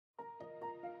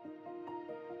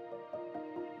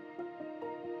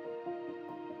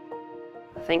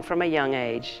I think from a young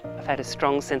age, I've had a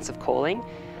strong sense of calling,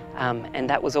 and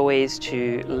that was always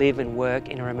to live and work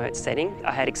in a remote setting.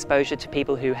 I had exposure to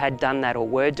people who had done that or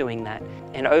were doing that,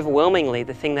 and overwhelmingly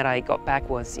the thing that I got back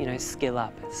was, skill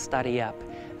up, study up,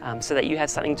 so that you have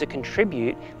something to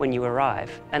contribute when you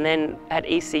arrive. And then at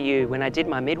ECU, when I did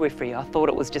my midwifery, I thought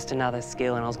it was just another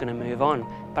skill and I was going to move on,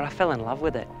 but I fell in love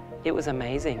with it. It was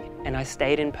amazing, and I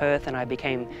stayed in Perth and I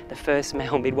became the first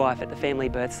male midwife at the Family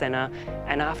Birth Centre,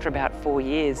 and after about 4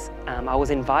 years I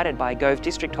was invited by Gove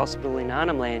District Hospital in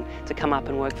Arnhem to come up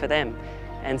and work for them,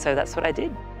 and so that's what I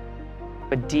did.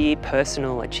 A dear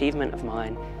personal achievement of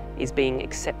mine is being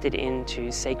accepted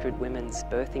into Sacred Women's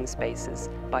birthing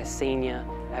spaces by senior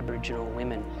Aboriginal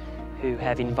women who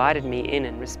have invited me in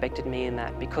and respected me in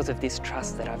that because of this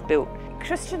trust that I've built.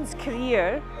 Christian's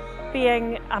career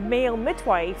being a male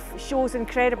midwife shows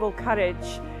incredible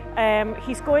courage.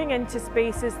 He's going into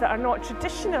spaces that are not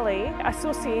traditionally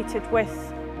associated with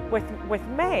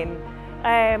men.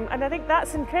 And I think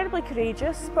that's incredibly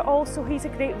courageous, but also he's a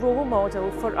great role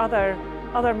model for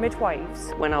other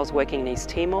midwives. When I was working in East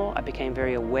Timor, I became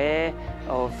very aware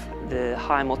of the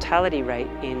high mortality rate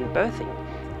in birthing,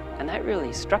 and that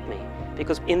really struck me.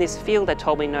 Because in this field they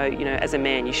told me, no, as a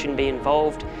man you shouldn't be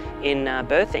involved in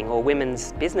birthing or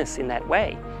women's business in that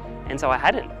way. And so I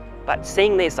hadn't. But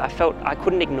seeing this, I felt I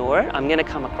couldn't ignore it. I'm going to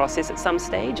come across this at some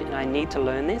stage and I need to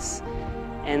learn this.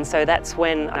 And so that's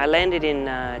when I landed in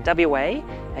WA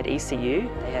at ECU.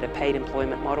 They had a paid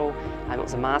employment model. It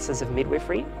was a Masters of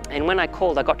Midwifery. And when I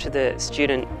called, I got to the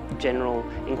Student General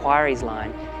Inquiries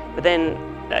line. But then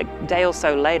a day or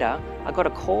so later, I got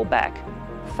a call back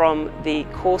from the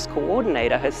course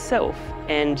coordinator herself,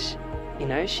 and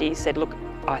she said, look,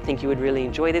 I think you would really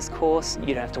enjoy this course. You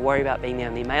don't have to worry about being the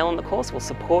only male on the course. We'll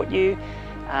support you.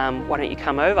 Why don't you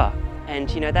come over? And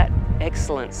that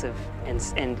excellence of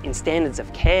and in standards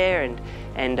of care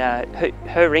and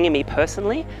her ringing me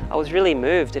personally, I was really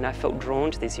moved and I felt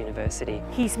drawn to this university.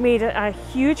 He's made a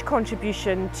huge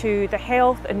contribution to the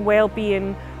health and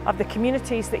well-being of the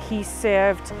communities that he's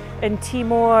served in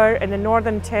Timor, in the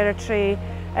Northern Territory,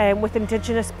 with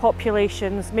Indigenous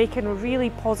populations, making a really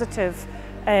positive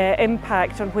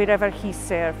impact on wherever he's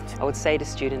served. I would say to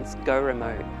students, go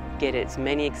remote. Get as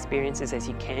many experiences as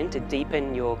you can to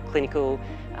deepen your clinical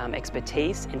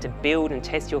expertise and to build and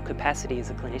test your capacity as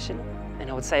a clinician. And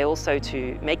I would say also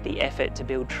to make the effort to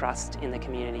build trust in the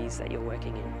communities that you're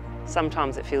working in.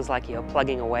 Sometimes it feels like you're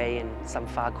plugging away in some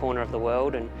far corner of the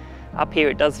world, and up here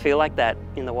it does feel like that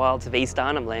in the wilds of East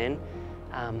Arnhem land.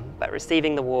 But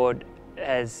receiving the award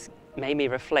has made me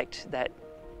reflect that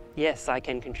yes, I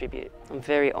can contribute. I'm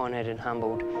very honoured and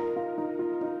humbled.